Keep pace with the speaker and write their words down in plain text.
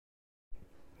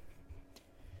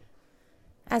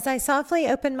As I softly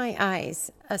open my eyes,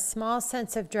 a small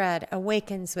sense of dread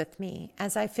awakens with me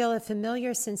as I feel a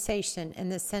familiar sensation in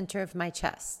the center of my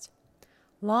chest.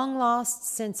 Long lost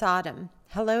since autumn,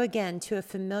 hello again to a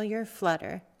familiar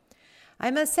flutter. I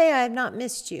must say I have not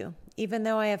missed you, even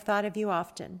though I have thought of you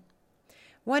often,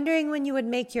 wondering when you would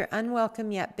make your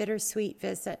unwelcome yet bittersweet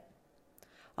visit.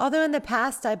 Although in the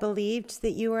past I believed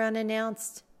that you were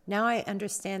unannounced, now I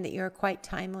understand that you are quite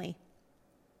timely.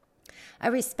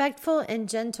 A respectful and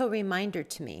gentle reminder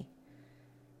to me.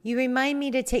 You remind me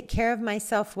to take care of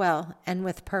myself well and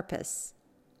with purpose,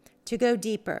 to go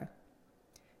deeper.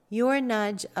 Your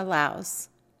nudge allows.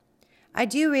 I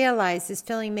do realize this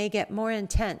feeling may get more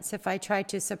intense if I try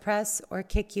to suppress or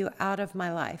kick you out of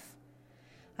my life.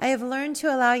 I have learned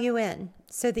to allow you in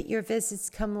so that your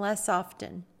visits come less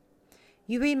often.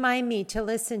 You remind me to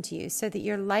listen to you so that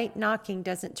your light knocking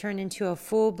doesn't turn into a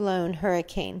full-blown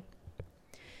hurricane.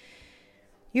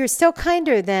 You're still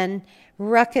kinder than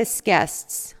ruckus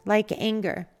guests, like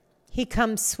anger. He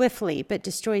comes swiftly but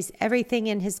destroys everything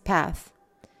in his path.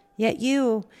 Yet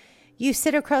you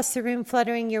sit across the room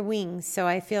fluttering your wings, so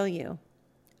I feel you.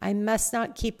 I must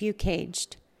not keep you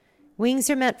caged. Wings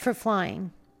are meant for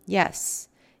flying. Yes,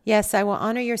 I will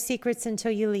honor your secrets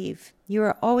until you leave. You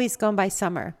are always gone by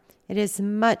summer. It is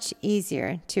much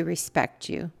easier to respect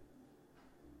you.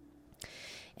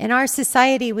 In our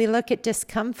society, we look at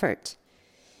discomfort,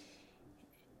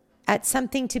 at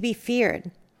something to be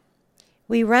feared.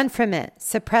 We run from it,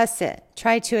 suppress it,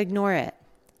 try to ignore it.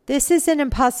 This is an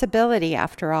impossibility,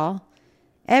 after all.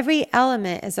 Every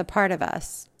element is a part of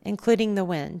us, including the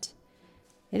wind.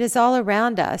 It is all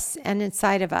around us and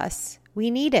inside of us. We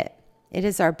need it. It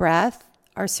is our breath,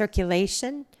 our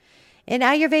circulation. In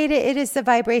Ayurveda, it is the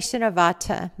vibration of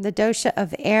Vata, the dosha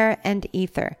of air and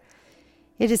ether.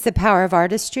 It is the power of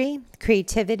artistry,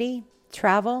 creativity,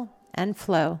 travel, and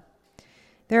flow.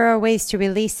 There are ways to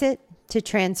release it, to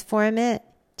transform it,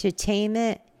 to tame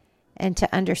it, and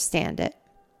to understand it.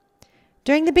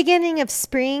 During the beginning of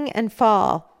spring and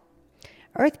fall,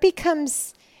 Earth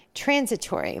becomes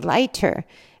transitory, lighter.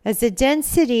 As the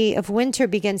density of winter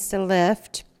begins to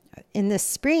lift in the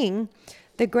spring,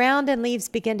 the ground and leaves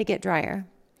begin to get drier.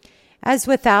 As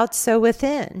without, so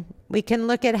within. We can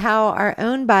look at how our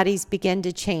own bodies begin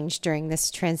to change during this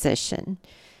transition.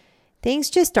 Things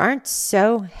just aren't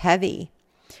so heavy.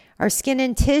 Our skin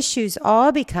and tissues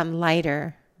all become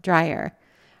lighter, drier.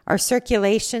 Our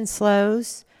circulation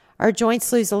slows. Our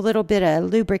joints lose a little bit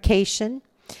of lubrication.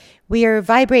 We are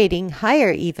vibrating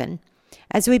higher even.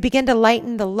 As we begin to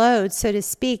lighten the load, so to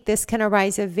speak, this can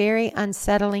arise a very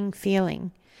unsettling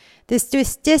feeling.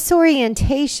 This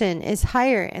disorientation is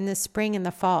higher in the spring and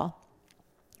the fall.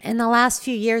 In the last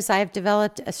few years, I have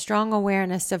developed a strong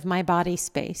awareness of my body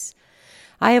space.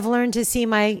 I have learned to see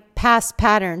my past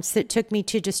patterns that took me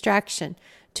to distraction,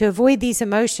 to avoid these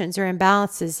emotions or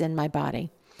imbalances in my body.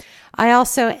 I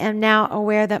also am now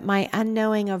aware that my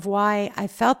unknowing of why I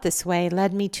felt this way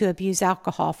led me to abuse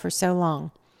alcohol for so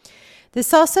long.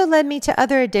 This also led me to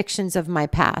other addictions of my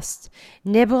past,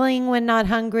 nibbling when not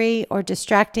hungry or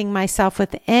distracting myself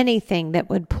with anything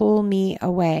that would pull me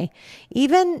away,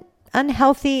 even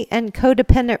unhealthy and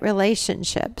codependent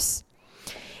relationships.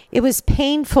 It was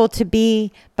painful to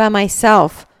be by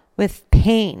myself with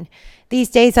pain. These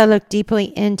days I look deeply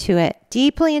into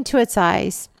its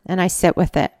eyes, and I sit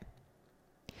with it.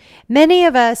 Many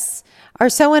of us are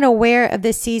so unaware of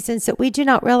the seasons that we do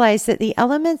not realize that the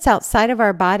elements outside of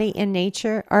our body in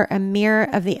nature are a mirror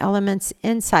of the elements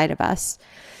inside of us.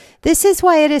 This is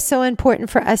why it is so important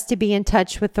for us to be in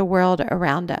touch with the world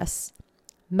around us.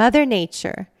 Mother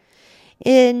Nature.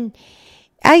 In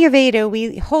Ayurveda,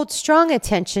 we hold strong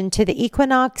attention to the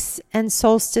equinox and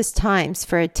solstice times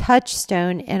for a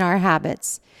touchstone in our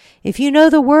habits. If you know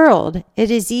the world, it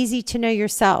is easy to know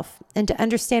yourself and to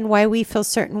understand why we feel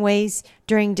certain ways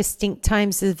during distinct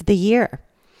times of the year.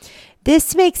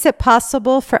 This makes it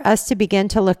possible for us to begin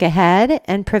to look ahead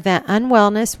and prevent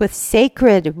unwellness with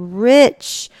sacred,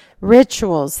 rich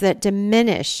rituals that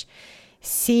diminish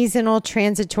seasonal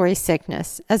transitory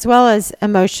sickness, as well as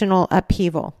emotional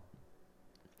upheaval.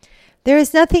 There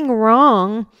is nothing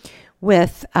wrong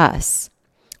with us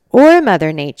or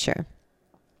Mother Nature.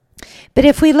 But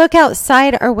if we look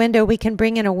outside our window, we can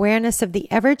bring an awareness of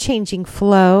the ever-changing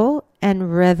flow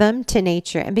and rhythm to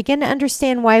nature and begin to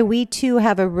understand why we too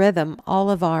have a rhythm all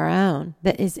of our own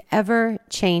that is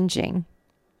ever-changing.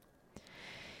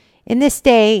 In this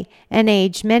day and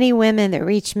age, many women that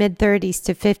reach mid-30s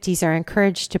to 50s are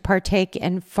encouraged to partake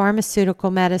in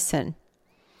pharmaceutical medicine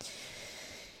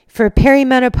for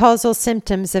perimenopausal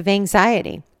symptoms of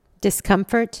anxiety,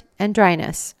 discomfort, and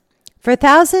dryness. For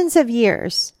thousands of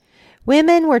years,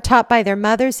 Women were taught by their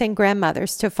mothers and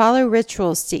grandmothers to follow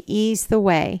rituals to ease the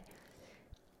way.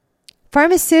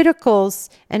 Pharmaceuticals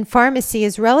and pharmacy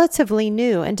is relatively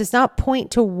new and does not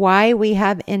point to why we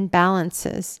have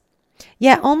imbalances,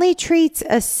 yet only treats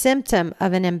a symptom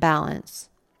of an imbalance.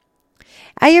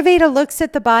 Ayurveda looks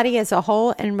at the body as a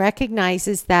whole and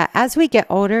recognizes that as we get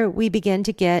older, we begin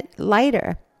to get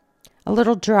lighter, a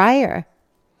little drier.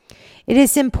 It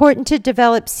is important to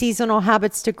develop seasonal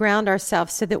habits to ground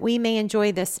ourselves so that we may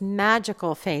enjoy this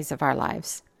magical phase of our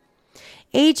lives.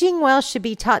 Aging well should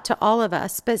be taught to all of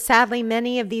us, but sadly,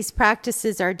 many of these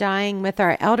practices are dying with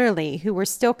our elderly who were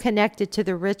still connected to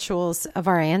the rituals of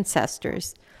our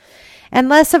ancestors. And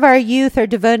less of our youth are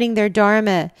devoting their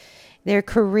dharma, their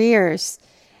careers,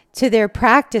 to their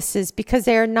practices because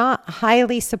they are not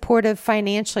highly supportive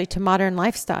financially to modern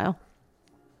lifestyle.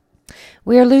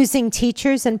 We are losing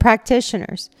teachers and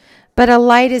practitioners, but a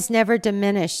light is never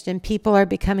diminished, and people are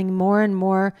becoming more and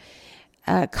more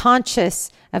conscious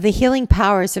of the healing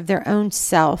powers of their own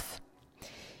self.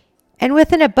 And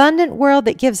with an abundant world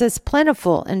that gives us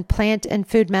plentiful in plant and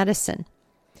food medicine,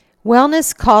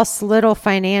 wellness costs little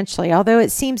financially, although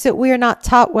it seems that we are not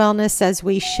taught wellness as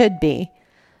we should be.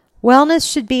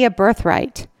 Wellness should be a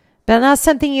birthright, but not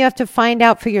something you have to find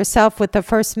out for yourself with the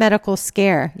first medical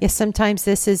scare. Yes, sometimes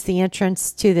this is the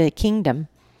entrance to the kingdom.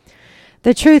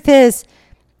 The truth is,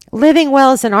 living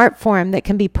well is an art form that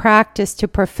can be practiced to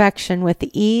perfection with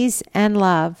ease and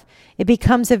love. It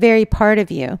becomes a very part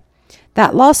of you.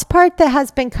 That lost part that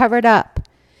has been covered up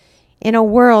in a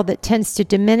world that tends to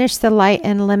diminish the light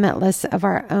and limitless of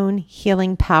our own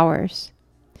healing powers.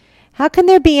 How can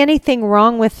there be anything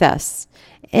wrong with us?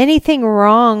 Anything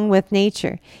wrong with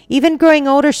nature? Even growing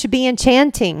older should be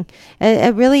enchanting,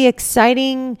 a really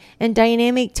exciting and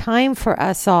dynamic time for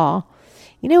us all.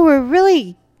 We're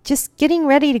really just getting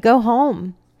ready to go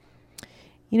home.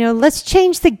 Let's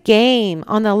change the game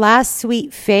on the last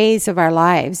sweet phase of our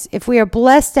lives if we are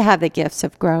blessed to have the gifts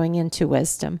of growing into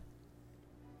wisdom.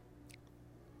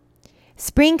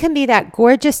 Spring can be that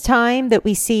gorgeous time that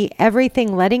we see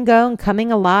everything letting go and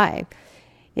coming alive.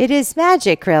 It is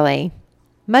magic, really,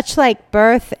 much like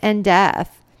birth and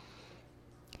death.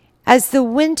 As the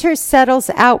winter settles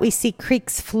out, we see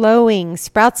creeks flowing,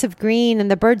 sprouts of green,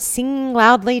 and the birds singing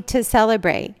loudly to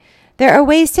celebrate. There are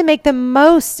ways to make the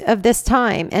most of this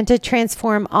time and to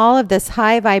transform all of this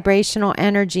high vibrational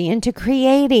energy into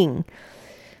creating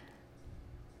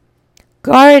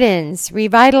gardens,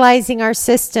 revitalizing our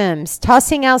systems,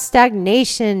 tossing out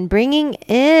stagnation, bringing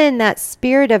in that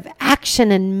spirit of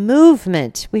action and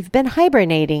movement. We've been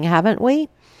hibernating, haven't we?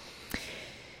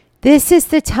 This is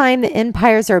the time that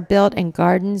empires are built and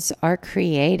gardens are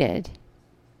created.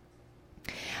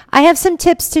 I have some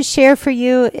tips to share for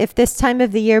you if this time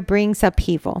of the year brings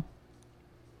upheaval.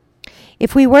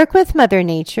 If we work with Mother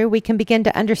Nature, we can begin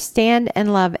to understand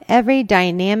and love every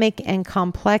dynamic and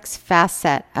complex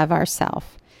facet of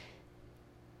ourself.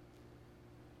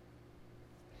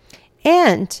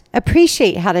 And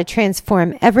appreciate how to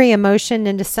transform every emotion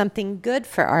into something good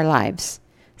for our lives,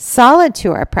 solid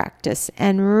to our practice,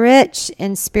 and rich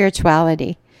in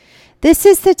spirituality. This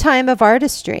is the time of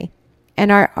artistry,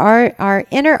 and our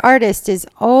inner artist is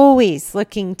always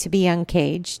looking to be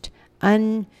uncaged,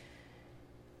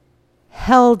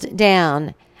 held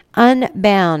down,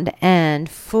 unbound, and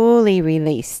fully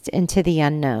released into the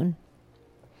unknown.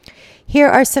 Here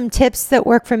are some tips that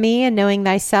work for me in knowing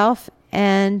thyself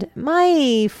and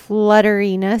my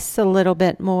flutteriness a little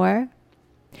bit more.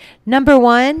 Number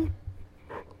 1,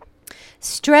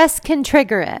 stress can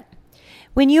trigger it.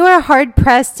 When you are hard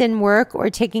pressed in work or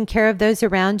taking care of those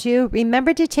around you,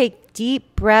 remember to take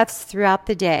deep breaths throughout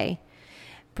the day.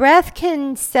 Breath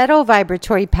can settle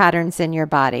vibratory patterns in your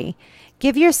body.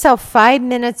 Give yourself 5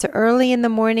 minutes early in the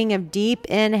morning of deep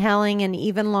inhaling and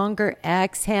even longer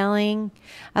exhaling.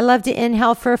 I love to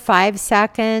inhale for 5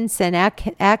 seconds and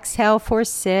exhale for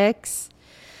 6.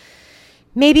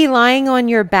 Maybe lying on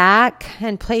your back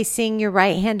and placing your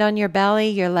right hand on your belly,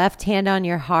 your left hand on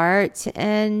your heart,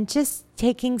 and just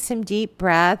taking some deep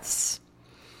breaths.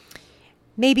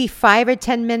 Maybe 5 or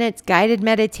 10 minutes guided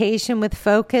meditation with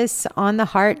focus on the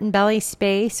heart and belly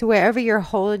space, wherever you're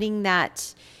holding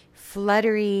that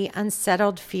fluttery,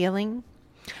 unsettled feeling.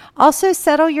 Also,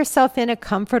 settle yourself in a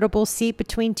comfortable seat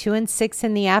between 2 and 6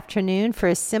 in the afternoon for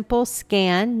a simple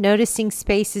scan, noticing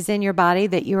spaces in your body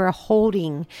that you are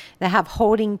holding, that have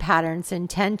holding patterns and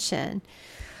tension.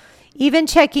 Even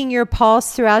checking your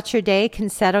pulse throughout your day can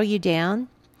settle you down.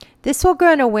 This will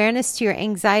grow an awareness to your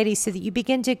anxiety so that you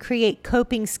begin to create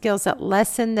coping skills that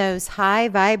lessen those high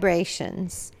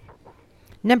vibrations.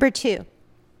 Number 2,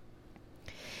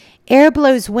 Air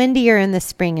blows windier in the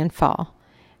spring and fall.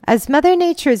 As Mother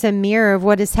Nature is a mirror of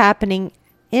what is happening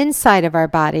inside of our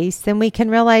bodies, then we can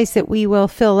realize that we will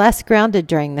feel less grounded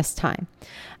during this time.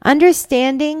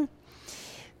 Understanding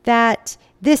that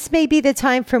this may be the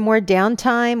time for more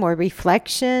downtime or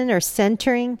reflection or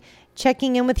centering,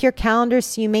 checking in with your calendar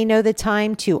so you may know the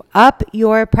time to up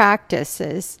your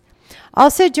practices.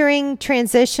 Also, during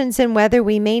transitions in weather,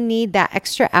 we may need that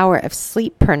extra hour of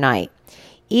sleep per night.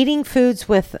 Eating foods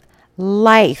with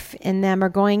life in them are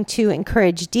going to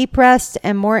encourage deep rest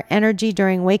and more energy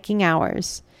during waking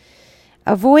hours.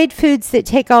 Avoid foods that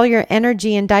take all your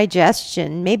energy and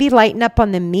digestion. Maybe lighten up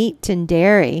on the meat and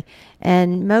dairy,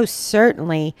 and most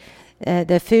certainly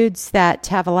the foods that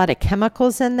have a lot of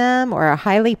chemicals in them or are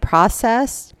highly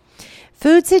processed.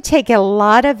 Foods that take a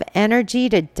lot of energy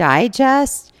to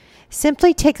digest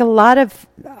simply take a lot of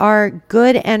our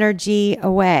good energy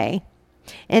away.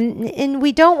 And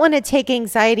we don't want to take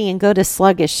anxiety and go to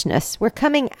sluggishness. We're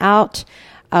coming out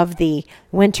of the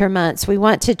winter months. We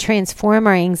want to transform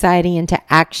our anxiety into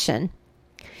action.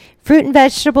 Fruit and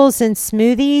vegetables and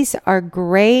smoothies are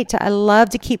great. I love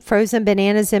to keep frozen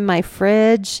bananas in my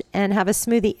fridge and have a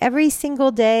smoothie every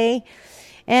single day.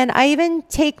 And I even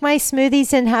take my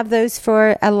smoothies and have those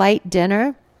for a light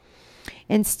dinner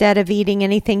instead of eating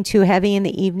anything too heavy in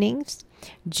the evenings.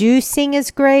 Juicing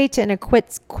is great, and a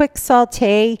quick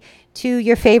saute to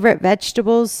your favorite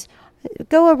vegetables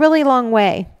go a really long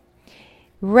way.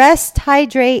 Rest,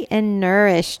 hydrate, and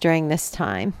nourish during this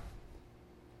time.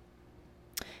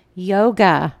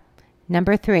 Yoga,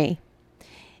 number 3.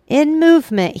 In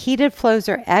movement, heated flows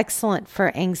are excellent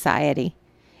for anxiety.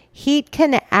 Heat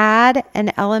can add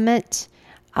an element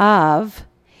of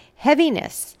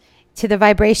heaviness to the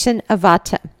vibration of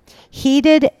Vata.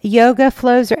 Heated yoga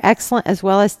flows are excellent, as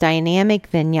well as dynamic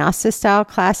vinyasa style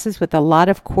classes with a lot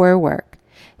of core work.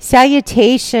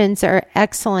 Salutations are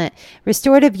excellent.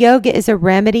 Restorative yoga is a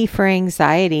remedy for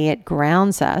anxiety. It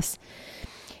grounds us.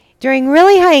 During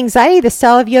really high anxiety, the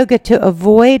style of yoga to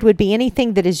avoid would be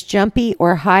anything that is jumpy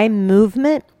or high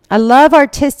movement. I love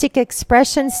artistic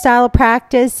expression style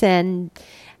practice and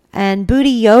booty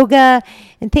yoga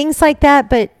and things like that.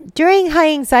 But during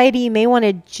high anxiety, you may want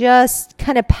to just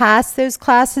kind of pass those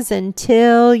classes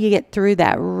until you get through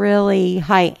that really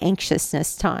high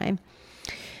anxiousness time.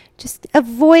 Just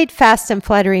avoid fast and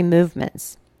fluttery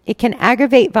movements. It can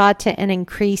aggravate Vata and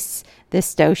increase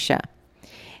this dosha.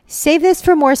 Save this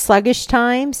for more sluggish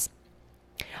times.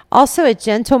 Also, a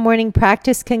gentle morning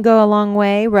practice can go a long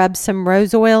way. Rub some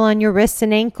rose oil on your wrists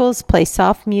and ankles, play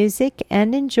soft music,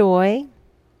 and enjoy.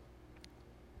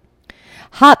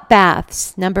 Hot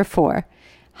baths, number 4.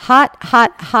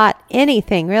 Hot,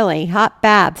 anything really. Hot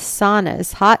baths,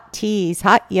 saunas, hot teas,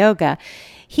 hot yoga.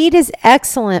 Heat is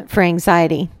excellent for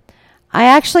anxiety. I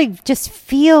actually just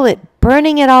feel it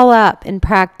burning it all up in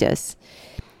practice.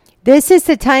 This is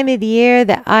the time of the year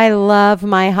that I love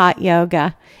my hot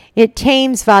yoga. It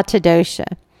tames Vata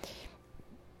dosha.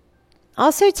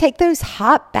 Also, take those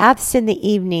hot baths in the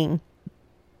evening.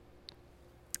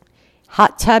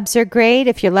 Hot tubs are great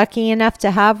if you're lucky enough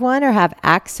to have one or have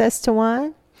access to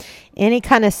one. Any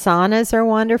kind of saunas are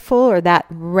wonderful, or that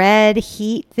red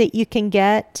heat that you can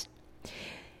get.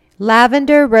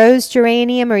 Lavender, rose,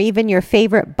 geranium, or even your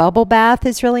favorite bubble bath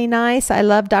is really nice. I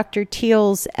love Dr.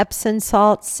 Teal's Epsom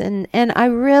salts, and I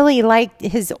really like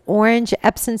his orange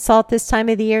Epsom salt this time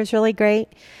of the year is really great.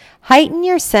 Heighten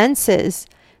your senses.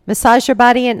 Massage your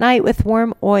body at night with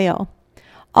warm oil.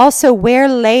 Also, wear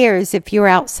layers if you're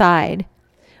outside.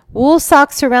 Wool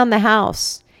socks around the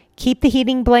house. Keep the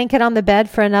heating blanket on the bed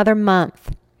for another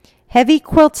month. Heavy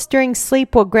quilts during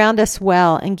sleep will ground us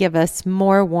well and give us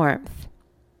more warmth.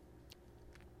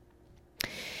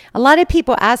 A lot of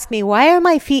people ask me, why are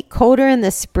my feet colder in the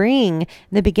spring,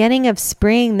 the beginning of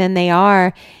spring, than they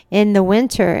are in the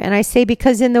winter? And I say,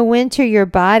 because in the winter, your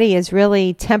body has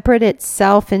really tempered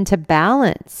itself into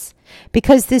balance.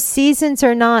 Because the seasons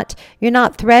are not, you're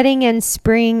not threading in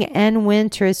spring and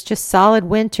winter. It's just solid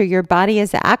winter. Your body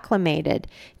is acclimated.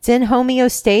 It's in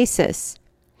homeostasis.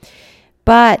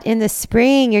 But in the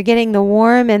spring, you're getting the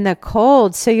warm and the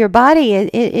cold. So your body,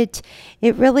 it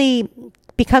really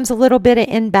becomes a little bit of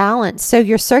imbalance. So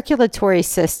your circulatory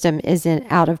system is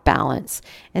out of balance.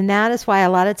 And that is why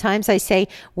a lot of times I say,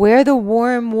 wear the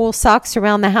warm wool socks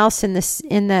around the house in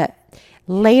the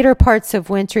later parts of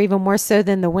winter, even more so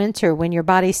than the winter, when your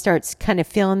body starts kind of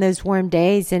feeling those warm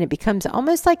days and it becomes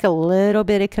almost like a little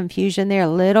bit of confusion there, a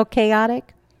little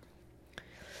chaotic.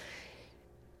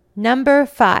 Number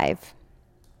 5.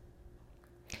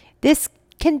 This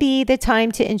can be the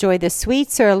time to enjoy the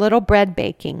sweets or a little bread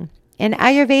baking. In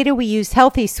Ayurveda, we use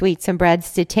healthy sweets and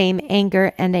breads to tame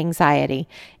anger and anxiety.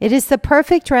 It is the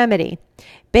perfect remedy.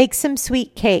 Bake some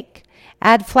sweet cake.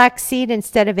 Add flaxseed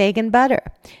instead of egg and butter.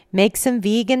 Make some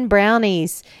vegan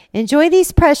brownies. Enjoy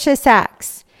these precious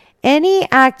acts. Any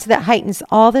act that heightens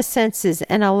all the senses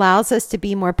and allows us to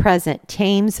be more present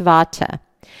tames Vata.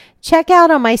 Check out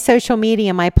on my social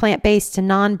media my plant-based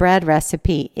naan bread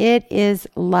recipe. It is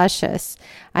luscious.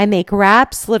 I make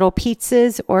wraps, little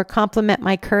pizzas, or complement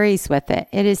my curries with it.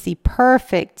 It is the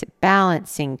perfect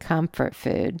balancing comfort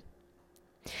food.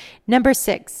 Number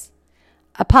 6,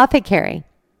 apothecary.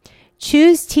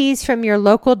 Choose teas from your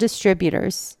local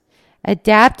distributors.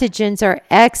 Adaptogens are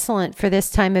excellent for this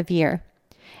time of year.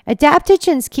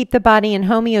 Adaptogens keep the body in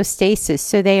homeostasis,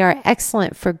 so they are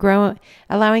excellent for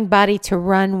allowing body to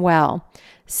run well.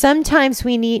 Sometimes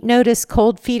we notice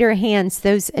cold feet or hands.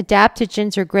 Those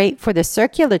adaptogens are great for the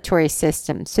circulatory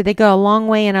system, so they go a long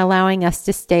way in allowing us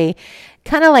to stay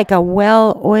kind of like a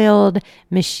well-oiled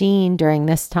machine during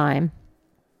this time.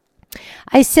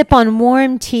 I sip on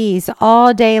warm teas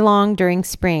all day long during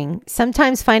spring,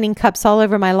 sometimes finding cups all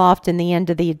over my loft in the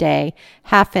end of the day,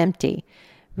 half empty.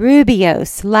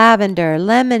 Rubiose, lavender,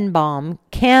 lemon balm,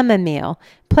 chamomile.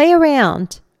 Play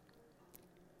around.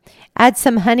 Add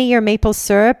some honey or maple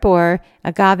syrup or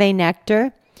agave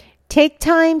nectar. Take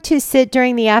time to sit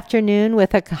during the afternoon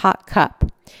with a hot cup.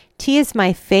 Tea is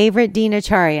my favorite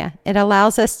dinacharya. It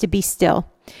allows us to be still.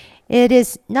 It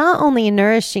is not only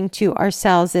nourishing to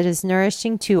ourselves, it is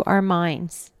nourishing to our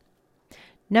minds.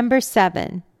 Number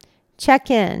 7, check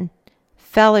in,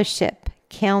 fellowship,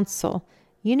 counsel.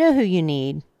 You know who you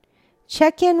need.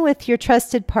 Check in with your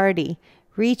trusted party.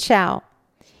 Reach out.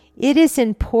 It is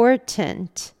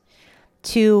important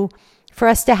for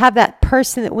us to have that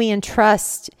person that we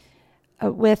entrust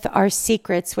with our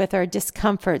secrets, with our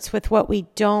discomforts, with what we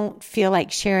don't feel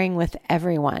like sharing with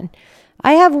everyone.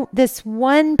 I have this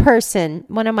one person,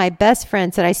 one of my best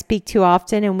friends that I speak to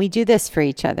often, and we do this for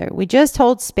each other. We just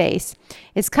hold space.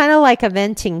 It's kind of like a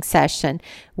venting session.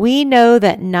 We know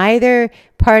that neither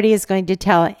party is going to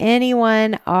tell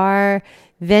anyone our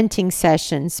venting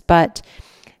sessions, but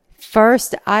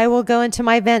first I will go into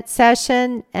my vent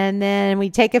session, and then we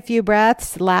take a few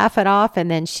breaths, laugh it off, and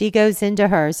then she goes into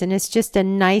hers, and it's just a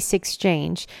nice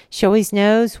exchange. She always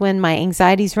knows when my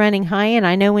anxiety's running high, and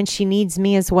I know when she needs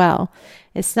me as well.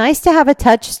 It's nice to have a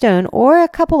touchstone or a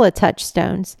couple of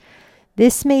touchstones.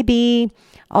 This may be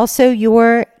also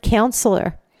your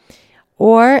counselor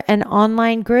or an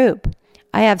online group.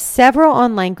 I have several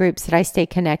online groups that I stay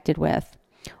connected with.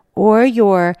 Or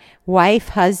your wife,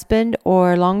 husband,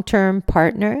 or long-term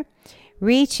partner.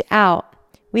 Reach out.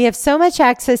 We have so much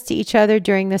access to each other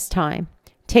during this time.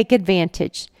 Take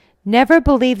advantage. Never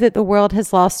believe that the world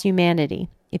has lost humanity.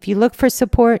 If you look for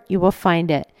support, you will find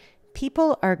it.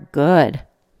 People are good.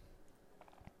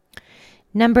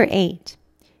 Number 8,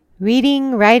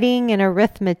 reading, writing, and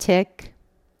arithmetic.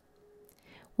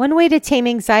 One way to tame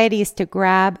anxiety is to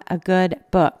grab a good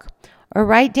book or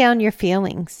write down your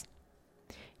feelings.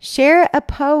 Share a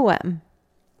poem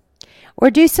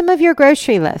or do some of your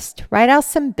grocery list. Write out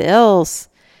some bills.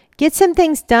 Get some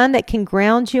things done that can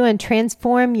ground you and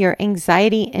transform your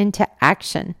anxiety into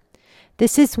action.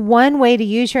 This is one way to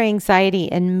use your anxiety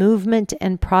in movement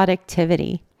and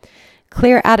productivity.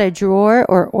 Clear out a drawer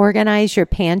or organize your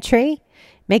pantry.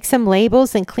 Make some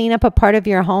labels and clean up a part of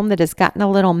your home that has gotten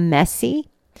a little messy.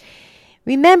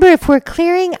 Remember, if we're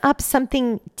clearing up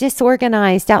something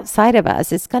disorganized outside of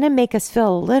us, it's going to make us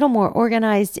feel a little more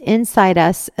organized inside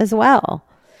us as well.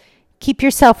 Keep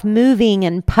yourself moving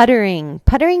and puttering.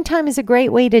 Puttering time is a great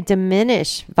way to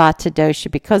diminish Vata dosha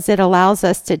because it allows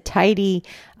us to tidy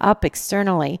up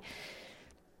externally.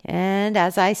 And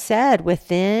as I said,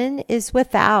 within is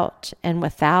without, and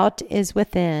without is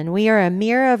within. We are a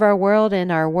mirror of our world,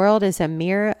 and our world is a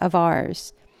mirror of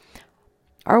ours.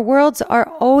 Our worlds are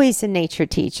always in nature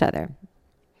to each other.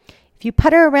 If you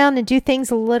putter around and do things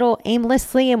a little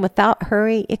aimlessly and without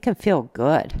hurry, it can feel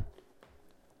good.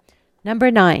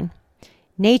 Number 9,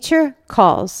 nature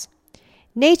calls.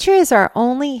 Nature is our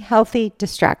only healthy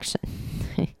distraction.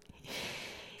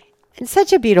 And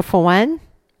such a beautiful one.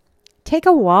 Take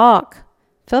a walk.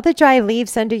 Feel the dry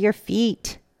leaves under your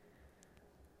feet.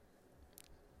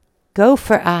 Go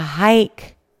for a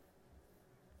hike.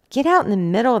 Get out in the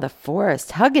middle of the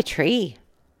forest. Hug a tree.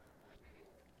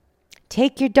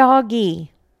 Take your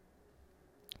doggy.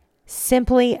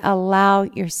 Simply allow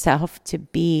yourself to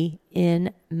be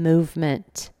in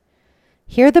movement.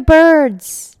 Hear the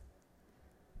birds.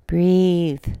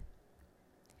 Breathe.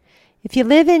 If you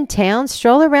live in town,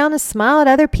 stroll around and smile at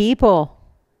other people.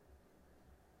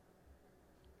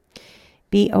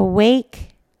 Be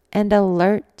awake and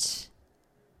alert.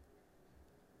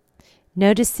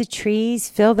 Notice the trees,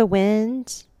 feel the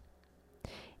wind.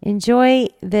 Enjoy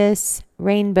this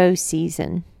rainbow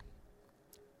season.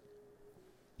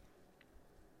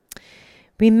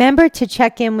 Remember to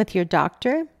check in with your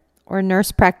doctor or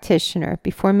nurse practitioner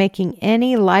before making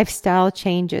any lifestyle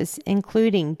changes,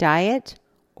 including diet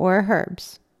or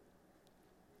herbs.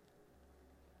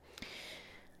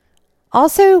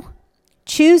 Also,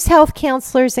 choose health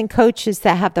counselors and coaches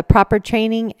that have the proper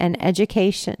training and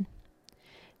education.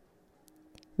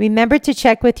 Remember to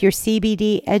check with your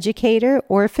CBD educator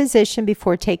or physician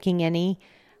before taking any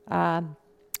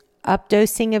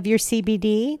updosing of your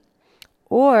CBD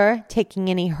or taking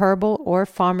any herbal or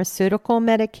pharmaceutical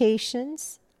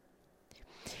medications.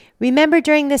 Remember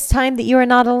during this time that you are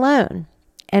not alone,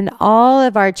 and all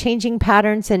of our changing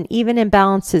patterns and even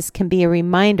imbalances can be a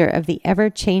reminder of the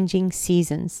ever-changing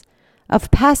seasons, of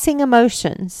passing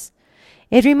emotions.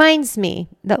 It reminds me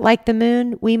that, like the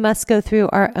moon, we must go through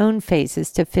our own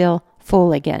phases to feel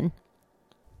full again.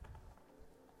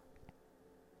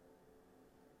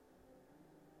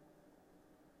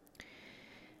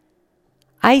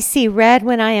 I see red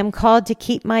when I am called to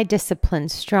keep my discipline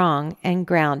strong and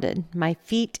grounded, my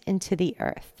feet into the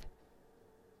earth.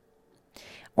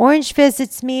 Orange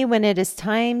visits me when it is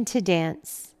time to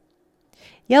dance.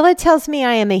 Yellow tells me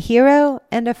I am a hero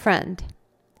and a friend.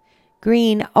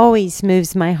 Green always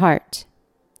moves my heart.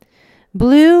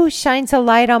 Blue shines a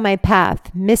light on my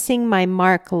path, missing my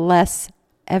mark less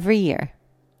every year.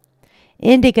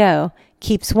 Indigo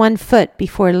keeps one foot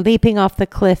before leaping off the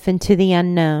cliff into the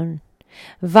unknown.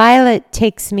 Violet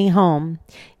takes me home,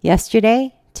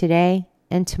 yesterday, today,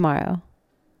 and tomorrow.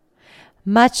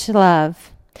 Much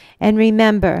love, and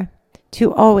remember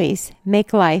to always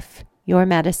make life your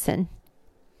medicine.